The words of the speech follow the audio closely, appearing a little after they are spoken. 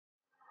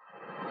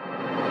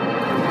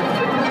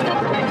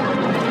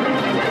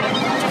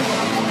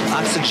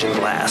Oxygen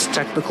Blast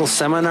technical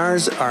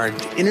seminars are an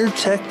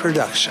Intertech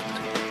production.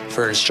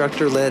 For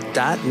instructor-led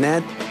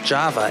 .NET,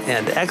 Java,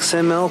 and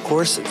XML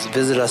courses,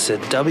 visit us at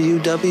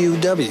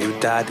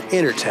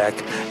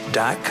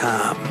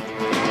www.intertech.com.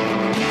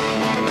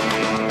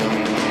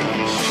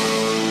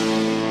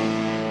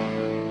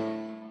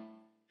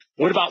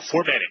 What about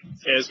formatting?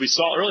 As we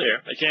saw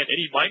earlier, again,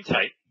 any MIME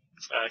type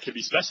can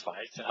be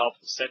specified to help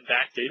send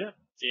back data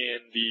in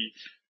the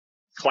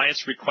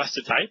client's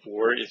requested type,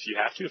 or if you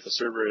have to, if the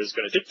server is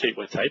going to dictate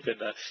what type, in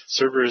the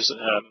server's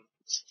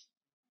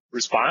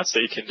response,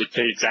 they can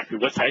dictate exactly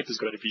what type is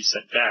going to be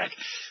sent back.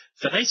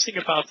 The nice thing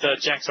about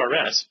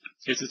JAX-RS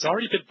is it's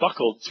already been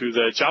buckled to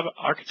the Java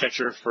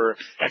architecture for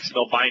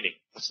XML binding,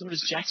 what's known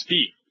as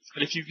JAXB.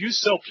 And if you've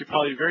used SOAP, you're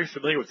probably very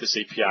familiar with this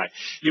API.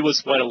 It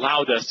was what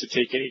allowed us to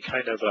take any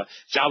kind of a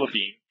Java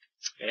bean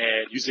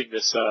and using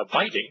this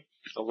binding,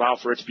 allow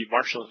for it to be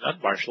marshaled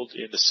and unmarshaled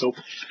in the SOAP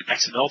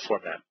XML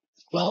format.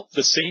 Well,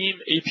 the same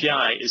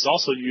API is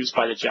also used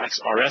by the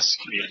JAX-RS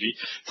community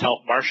to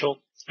help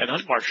marshal and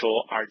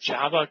unmarshal our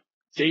Java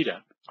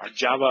data, our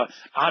Java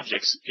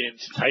objects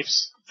into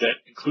types that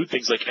include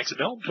things like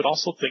XML, but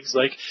also things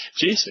like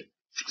JSON.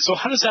 So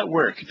how does that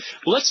work?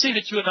 Well, let's say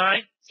that you and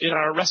I, in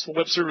our RESTful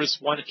web service,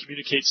 want to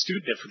communicate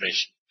student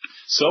information.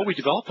 So we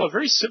develop a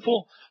very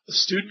simple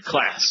student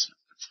class.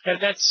 And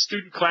that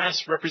student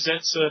class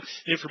represents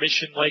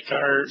information like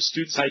our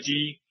student's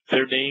ID,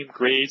 their name,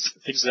 grades,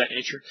 things of that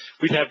nature.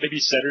 We'd have maybe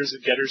setters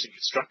and getters and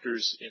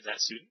constructors in that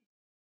student.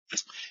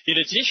 In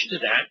addition to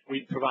that,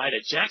 we provide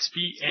a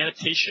JAXB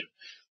annotation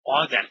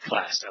on that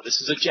class. Now, this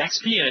is a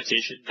JAXB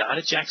annotation, not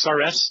a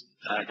JAX-RS,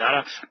 not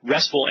a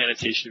RESTful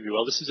annotation, if you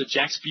will. This is a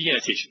JAXB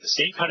annotation, the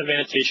same kind of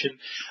annotation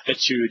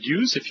that you would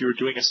use if you were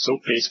doing a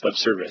SOAP-based web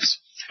service.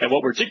 And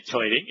what we're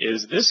dictating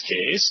is, in this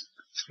case,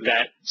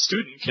 that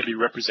student can be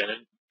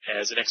represented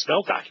as an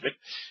XML document,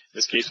 in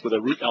this case with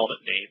a root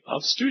element name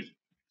of student.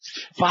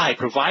 By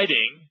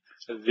providing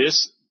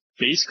this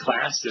base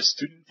class, this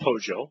student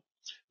POJO,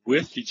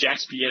 with the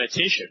JAXB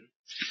annotation,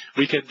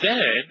 we can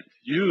then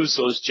use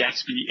those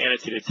JAXB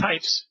annotated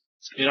types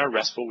in our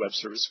RESTful web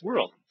service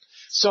world.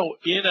 So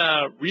in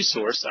a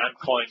resource I'm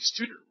calling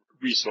student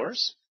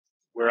resource,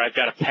 where I've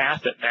got a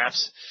path that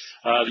maps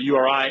the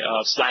URI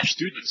of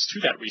 /students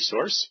to that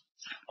resource,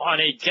 on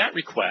a GET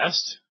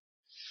request,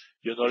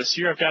 you'll notice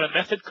here I've got a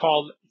method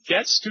called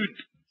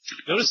getStudent.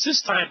 Notice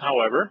this time,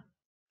 however,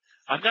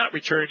 I'm not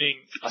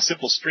returning a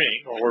simple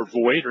string or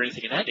void or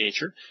anything in that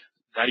nature,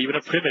 not even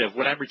a primitive.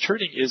 What I'm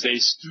returning is a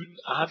student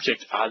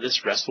object out of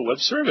this RESTful web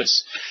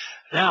service.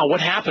 Now,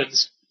 what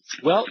happens?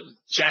 Well,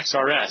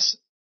 JAX-RS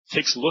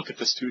takes a look at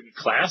the student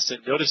class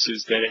and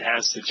notices that it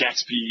has the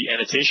JAXB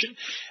annotation,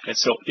 and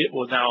so it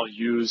will now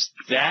use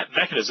that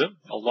mechanism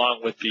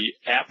along with the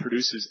app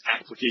produces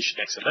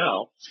application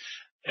XML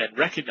and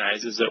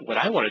recognizes that what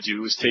I want to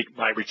do is take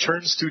my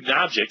return student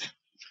object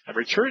and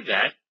return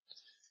that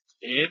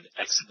in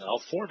XML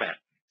format.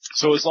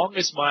 So as long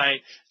as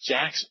my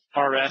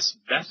JAX-RS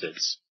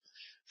methods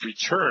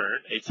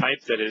return a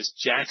type that is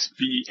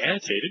JAXB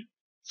annotated,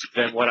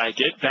 then what I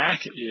get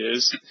back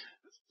is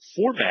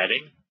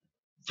formatting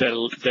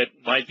that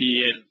might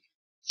be in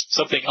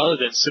something other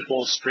than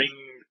simple string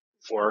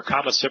or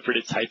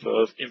comma-separated type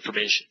of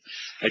information.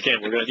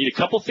 Again, we're going to need a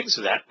couple things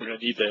for that. We're going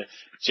to need the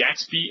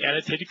JAXB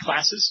annotated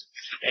classes,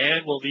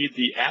 and we'll need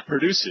the app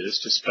produces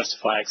to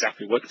specify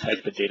exactly what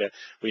type of data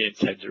we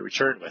intend to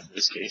return with, in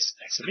this case,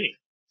 XML.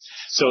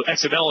 So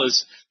XML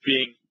is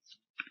being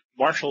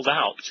marshaled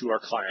out to our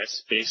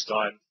clients based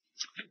on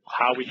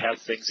how we have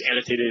things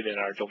annotated in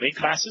our domain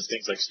classes,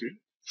 things like student,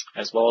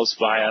 as well as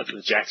via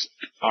the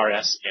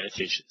JAX-RS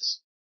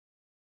annotations.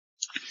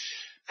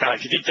 Now,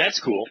 if you think that's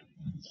cool,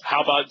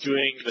 how about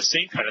doing the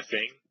same kind of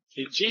thing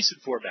in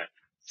JSON format?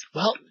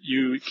 Well,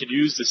 you can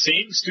use the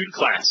same student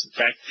class. In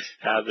fact,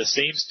 the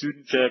same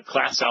student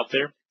class out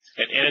there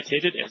and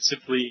annotate it and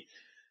simply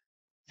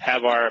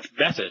have our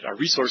method, our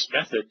resource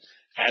method,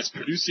 as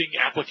producing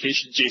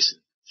application JSON.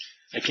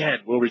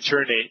 Again, we'll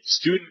return a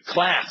student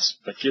class,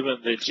 but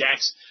given the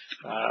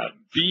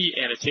JAXB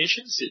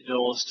annotations, it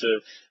knows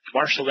to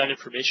marshal that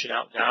information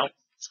out now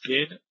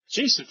in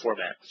JSON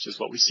format, which is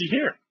what we see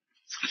here.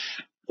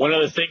 One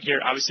other thing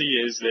here, obviously,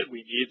 is that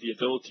we need the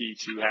ability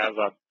to have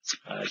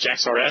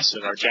JAX-RS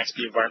and our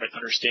JAXB environment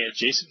understand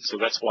JSON, so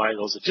that's why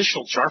those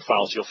additional jar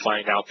files you'll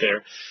find out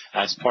there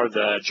as part of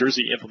the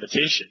Jersey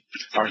implementation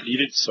are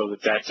needed so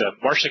that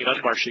marshalling and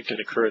unmarshalling can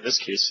occur, in this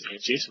case, in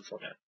JSON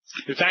format.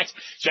 In fact,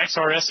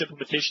 JAX-RS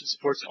implementation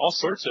supports all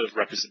sorts of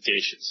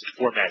representations and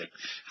formatting.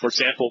 For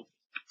example,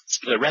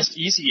 the REST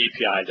Easy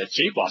API that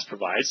JBoss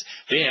provides,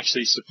 they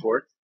actually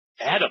support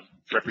Atom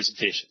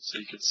representations. So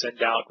you can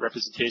send out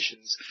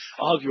representations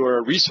of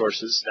your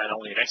resources, not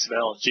only in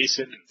XML and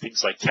JSON and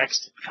things like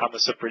text and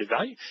comma-separated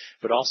value,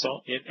 but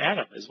also in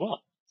Atom as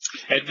well.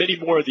 And many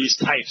more of these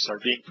types are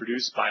being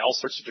produced by all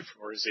sorts of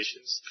different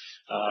organizations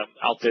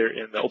out there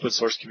in the open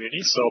source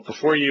community. So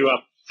before you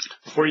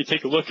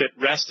take a look at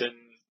REST and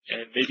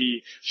and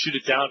maybe shoot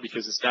it down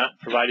because it's not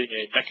providing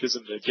a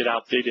mechanism to get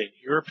out data in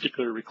your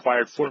particular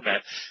required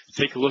format,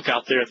 take a look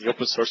out there in the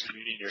open source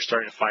community, and you're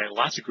starting to find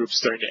lots of groups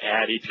starting to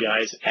add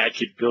APIs, add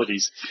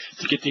capabilities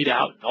to get data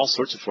out in all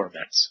sorts of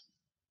formats.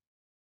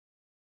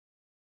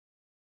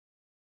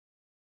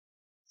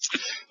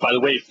 By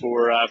the way,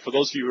 for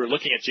those of you who are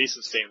looking at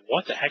JSON saying,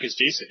 what the heck is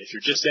JSON? If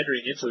you're just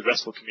entering into the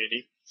RESTful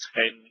community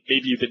and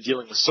maybe you've been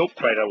dealing with SOAP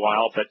quite a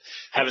while but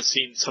haven't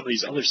seen some of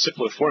these other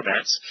simpler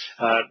formats,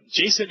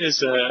 JSON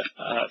is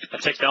a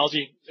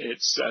technology.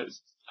 It's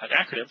an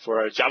acronym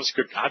for a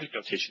JavaScript object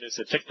notation. It's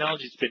a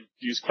technology that's been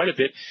used quite a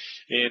bit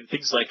in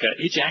things like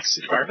AJAX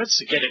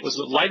environments. Again, it was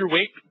a lighter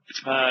weight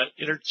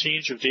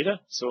interchange of data,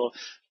 so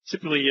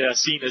typically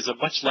seen as a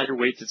much lighter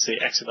weight than, say,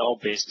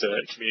 XML-based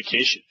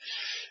communication.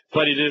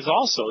 But it is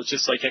also,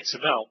 just like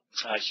XML,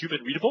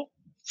 human readable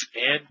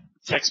and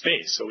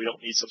text-based, so we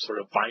don't need some sort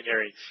of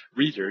binary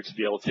reader to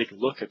be able to take a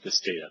look at this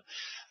data.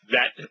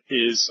 That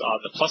is on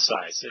the plus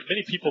side. And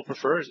many people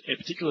prefer, in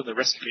particular in the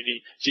REST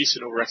community,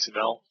 JSON over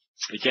XML,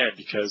 again,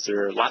 because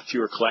there are a lot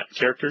fewer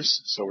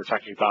characters, so we're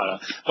talking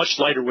about a much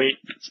lighter weight,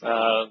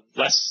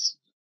 less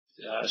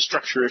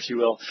structure, if you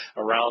will,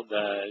 around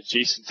the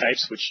JSON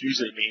types, which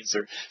usually means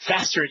they're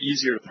faster and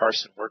easier to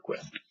parse and work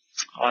with.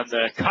 On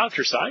the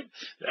counter side,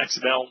 the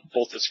XML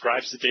both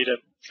describes the data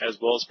as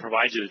well as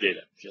provides you the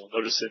data. You'll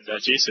notice in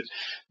JSON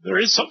there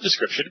is some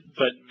description,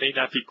 but may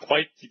not be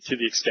quite to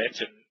the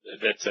extent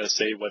that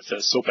say what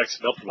SOAP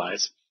XML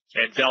provides.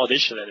 And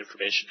validation of that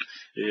information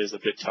is a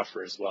bit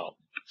tougher as well.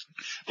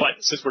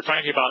 But since we're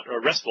talking about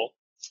RESTful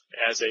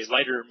as a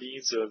lighter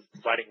means of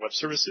providing web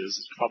services,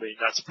 it's probably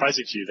not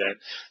surprising to you then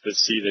to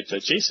see that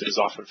JSON is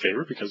often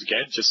favored because,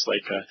 again, just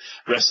like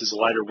REST is a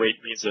lighter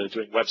weight means of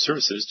doing web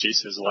services,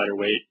 JSON is a lighter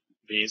weight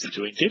means of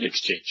doing data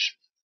exchange.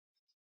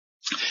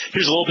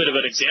 Here's a little bit of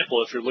an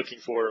example if you're looking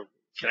for,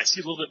 can I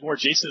see a little bit more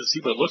JSON and see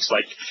what it looks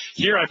like?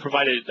 Here I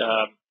provided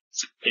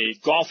a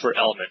golfer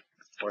element,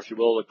 or if you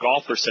will, a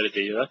golfer set of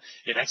data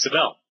in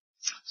XML.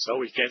 So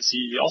we can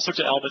see all sorts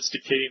of elements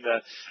dictating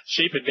the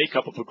shape and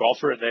makeup of a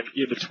golfer, and then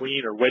in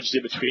between or wedged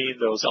in between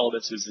those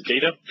elements is the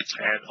data,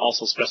 and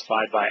also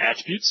specified by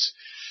attributes.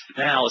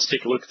 Now let's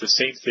take a look at the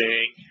same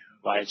thing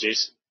via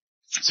JSON.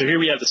 So here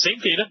we have the same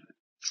data,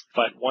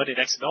 but one in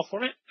XML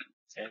format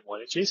and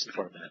one in JSON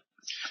format.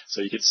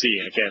 So you can see,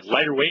 again,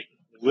 lighter weight,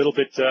 a little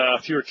bit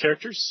fewer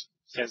characters,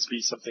 tends to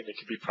be something that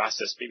can be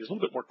processed maybe a little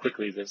bit more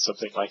quickly than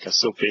something like a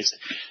SOAP-based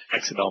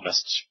XML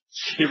message.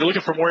 If you're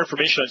looking for more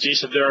information on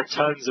JSON, there are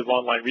tons of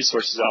online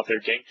resources out there,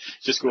 gang.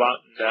 Just go out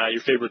and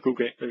your favorite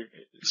Google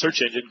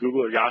search engine,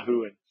 Google or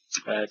Yahoo,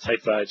 and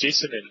type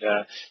JSON,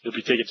 and you'll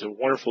be taken to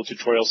wonderful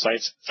tutorial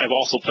sites. I've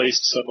also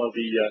placed some of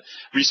the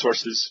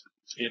resources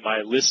in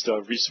my list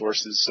of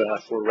resources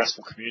for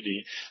RESTful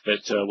community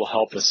that will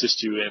help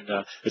assist you in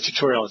the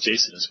tutorial on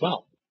JSON as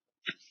well.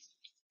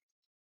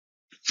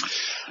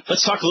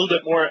 Let's talk a little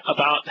bit more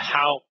about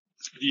how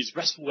these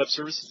RESTful web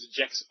services and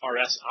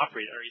JAX-RS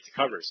operate underneath the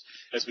covers.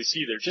 As we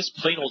see, they're just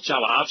plain old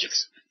Java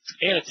objects,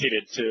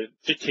 annotated to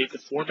dictate the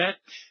format,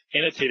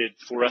 annotated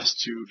for us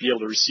to be able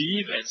to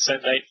receive and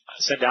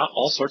send out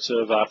all sorts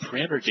of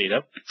parameter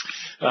data.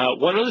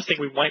 One other thing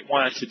we might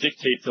want to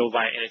dictate, though,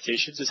 via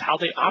annotations is how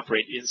they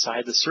operate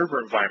inside the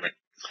server environment.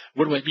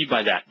 What do I mean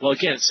by that? Well,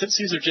 again, since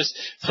these are just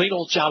plain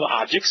old Java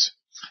objects,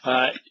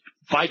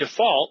 by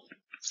default,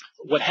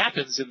 what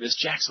happens in this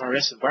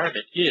JAX-RS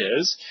environment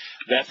is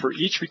that for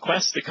each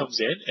request that comes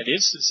in, an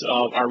instance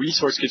of our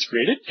resource gets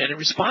created, and it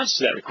responds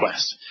to that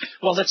request.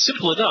 Well, that's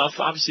simple enough.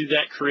 Obviously,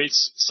 that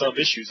creates some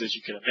issues, as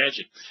you can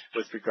imagine,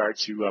 with regard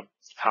to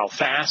how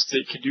fast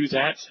it can do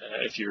that.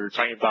 If you're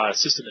talking about a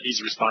system that needs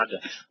to respond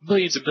to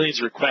millions and millions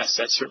of requests,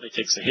 that certainly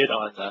takes a hit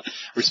on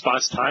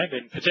response time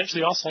and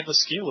potentially also on the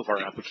scale of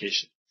our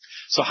application.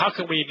 So how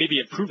can we maybe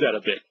improve that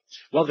a bit?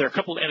 Well, there are a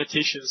couple of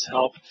annotations to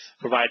help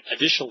provide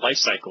additional life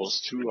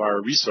cycles to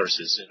our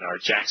resources in our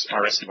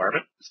JAX-RS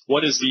environment.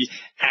 One is the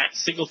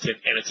 @singleton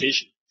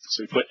annotation.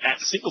 So we put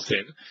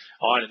 @singleton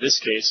on, in this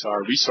case,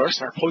 our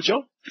resource, our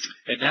POJO.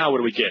 And now what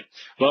do we get?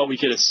 Well, we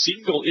get a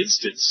single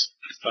instance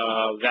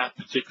of that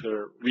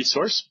particular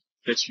resource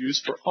that's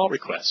used for all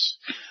requests.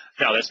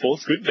 Now, that's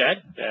both good and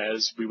bad,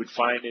 as we would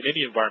find in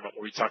any environment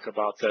where we talk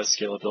about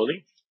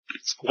scalability.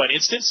 One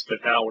instance, but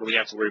now what do we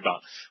have to worry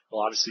about?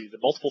 Well, obviously, the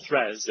multiple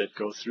threads that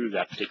go through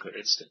that particular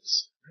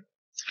instance.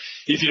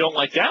 If you don't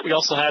like that, we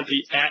also have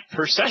the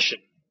 @per-session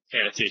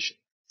annotation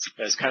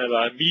as kind of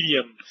a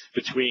medium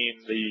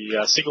between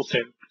the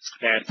singleton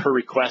and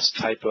per-request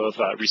type of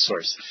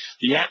resource.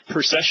 The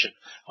 @per-session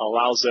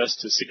allows us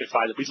to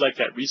signify that we'd like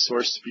that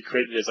resource to be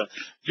created as a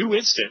new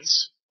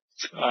instance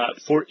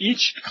for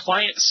each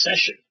client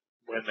session.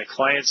 When the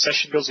client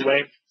session goes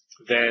away,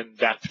 then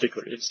that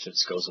particular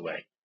instance goes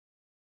away.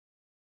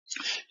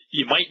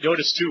 You might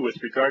notice, too,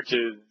 with regard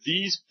to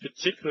these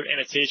particular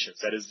annotations,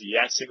 that is the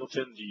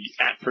 @singleton, the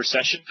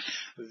 @per-session,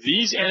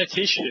 these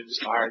annotations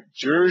are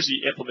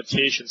Jersey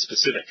implementation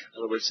specific. In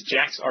other words, the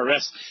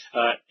JAX-RS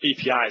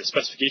API, the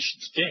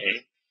specification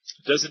today,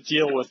 doesn't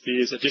deal with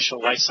these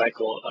additional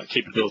lifecycle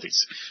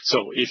capabilities.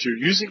 So if you're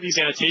using these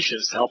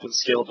annotations to help in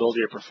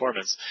scalability or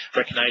performance,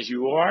 recognize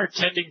you are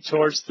tending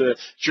towards the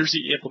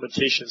Jersey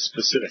implementation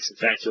specifics. In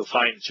fact, you'll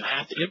find that you'll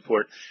have to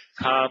import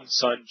com,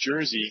 sun,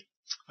 Jersey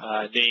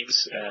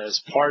names as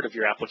part of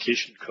your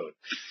application code.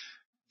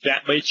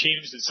 That may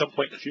change at some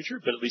point in the future,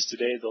 but at least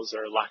today those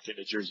are locked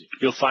into Jersey.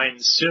 You'll find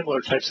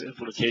similar types of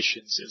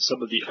implementations in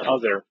some of the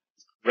other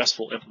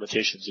RESTful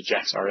implementations of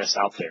JAX-RS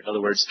out there. In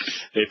other words,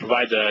 they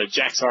provide the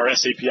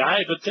JAX-RS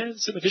API, but then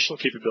some additional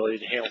capability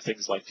to handle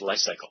things like the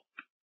lifecycle.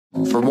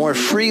 For more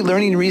free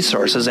learning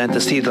resources and to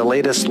see the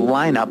latest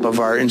lineup of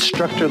our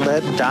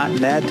instructor-led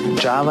 .NET,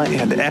 Java,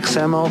 and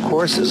XML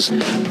courses,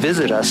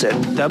 visit us at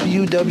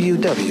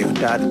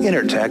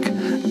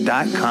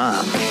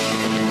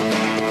www.intertech.com.